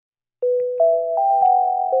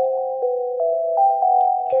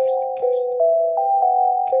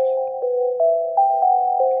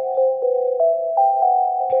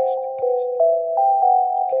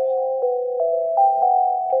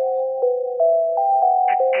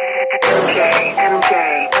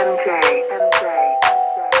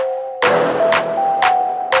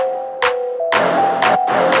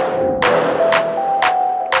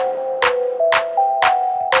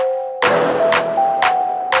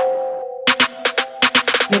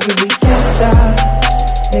Nigga, we gangsta.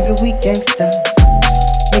 Nigga, we gangsta.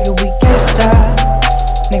 Nigga, we gangsta.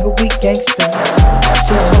 Nigga, we gangsta.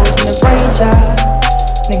 Two hoes in the Ranger.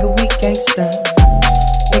 Nigga, we gangsta.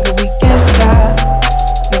 Nigga, we gangsta.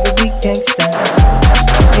 Nigga, we gangsta.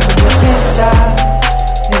 Nigga, we gangsta.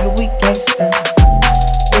 Nigga, we gangsta.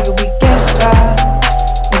 Nigga, we gangsta.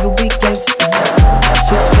 Nigga, we gangsta.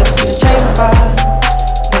 Two clips in the chamber.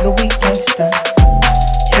 Nigga, we gangsta.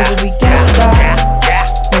 Nigga, we gangsta.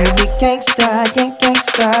 Nigga, we gangsta,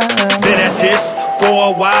 gangsta. Been at this for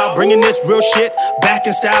a while, bringing this real shit back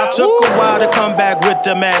in style. Took a while to come back with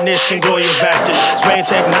the madness and glorious bastard. Strain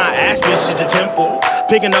Tech 9, ass bitch is a temple.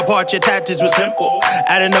 Picking apart your tactics was simple.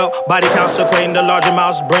 Adding up body counts, equating the large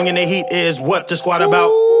amounts. Bringing the heat is what the squad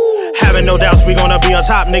about. Having no doubts, we gonna be on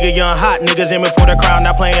top, nigga. Young hot niggas aiming for the crown,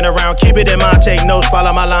 not playing around. Keep it in mind, take notes,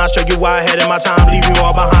 follow my lines, show you why ahead in my time, leave you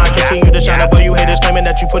all behind. Continue to shine up, but you haters claiming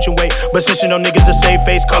that you put your weight. But since you know niggas a save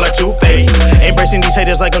face, call it two-face. Embracing these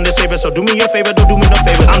haters like I'm the savior, so do me a favor, don't do me no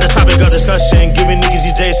favors. I'm the topic of discussion, giving niggas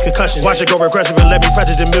these days concussions. Watch it go regressive and let me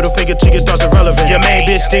practice the middle finger to your thoughts irrelevant. Your main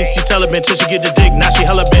bitch thinks she's celibate till she get the dick, now she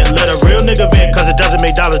hella bent. Let a real nigga vent, cause it doesn't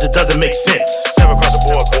make dollars, it doesn't make sense. Never cross the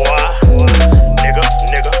board, boy. Nigga.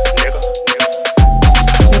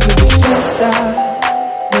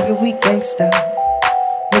 Nigga, we gangsta.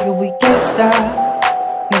 Nigga, we gangsta.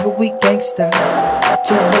 Nigga, we gangsta.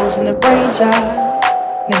 Two hoes in the Ranger.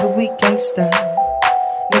 Nigga, we gangsta.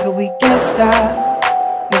 Nigga, we gangsta.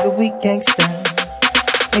 Nigga, we gangsta.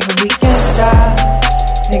 Nigga, we gangsta.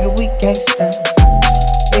 Nigga, we gangsta.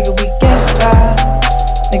 Nigga, we gangsta.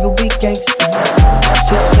 Nigga, we gangsta.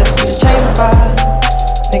 Two clips in the chamber.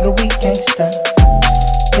 Nigga, we gangsta.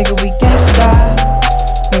 Nigga, we gangsta.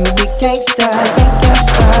 Nigga, we gangsta,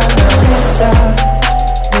 gangsta.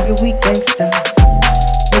 Nigga, we gangsta.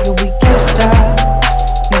 Nigga, we gangsta.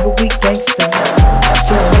 Nigga, we gangsta.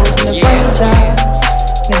 Two hoes in the Ranger.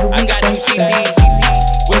 Nigga, we gangsta.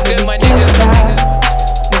 What's good, my nigga, we gangsta.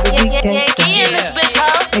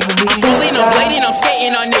 I'm rolling, I'm blading, I'm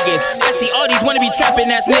skating on niggas. I see all these wannabe trapping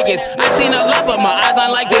ass niggas. I seen a lot, but my eyes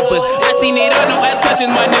on like zippers. I seen it all, no ass questions,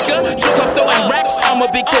 my nigga. Shook up throwing racks, I'm a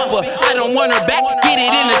big tipper. I don't want her back, get it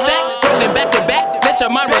in the sack. Rolling back to back, let your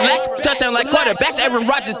mind relax. Touchdown like quarterbacks, Aaron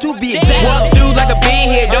Rodgers to be exact. Walk through like a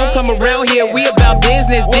band here, don't come around here. We about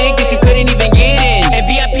business, big, cause you couldn't even get in. And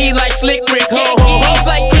VIP like Slick Rick, ho ho ho,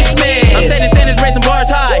 like Christmas. I'm setting standards, raising bars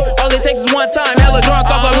high. All it takes is one time, hella drunk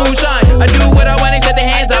off of moonshine. I do what I want, except the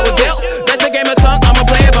hands I was dealt. That's a game of tongue, I'm a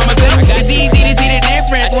player by myself. It's easy to see the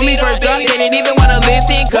difference. When we first dropped, they didn't even wanna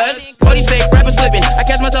listen, cause all these fake rappers slipping. I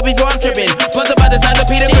catch myself before I'm tripping. Plus about the signs of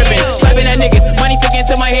Peter Griffin. Slapping at niggas, money sticking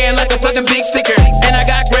to my hair like a fucking big sticker. And I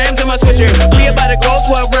got grams in my switcher. We about to go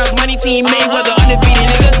 12 rounds, money team made, whether undefeated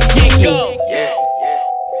nigga. Yeah.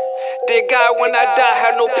 Dear God, when I die,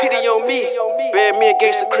 have no pity on me. Bury me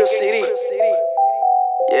against the Crib City.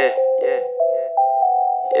 Yeah.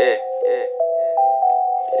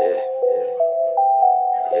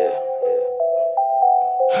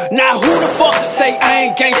 Now who the fuck say I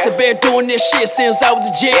ain't gangsta? Been doing this shit since I was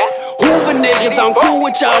a jet. Hoover niggas, I'm cool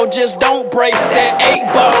with y'all, just don't break that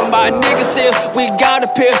 8-ball. My nigga said we got a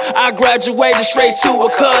pill. I graduated straight to a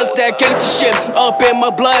cuz that gangsta shit up in my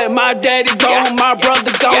blood. My daddy gone, my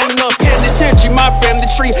brother gone. Up penitentiary, my family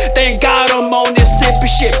tree. Thank God I'm on this sippy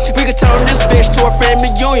shit. We could turn this bitch to a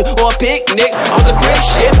family union or a picnic on the crib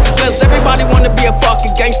shit. Cause everybody wanna be a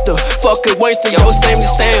fucking gangster. Fucking waster, yo, same to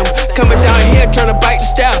Sam. Coming down here trying to bite the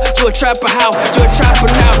style. You a trapper how? You a trapper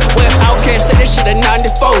now. When Outkast said this shit in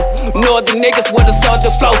 94. Northern niggas with a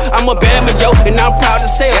southern flow. I'm a Bama, yo, and I'm proud to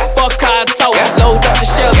sell. Fuck hard so. Load up the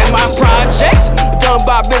shells in my projects. Done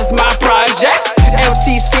by business, my projects.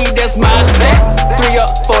 MTC, that's my set. 3 up,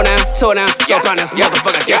 4 down, 2 down. Yo, on this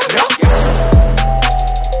motherfucker,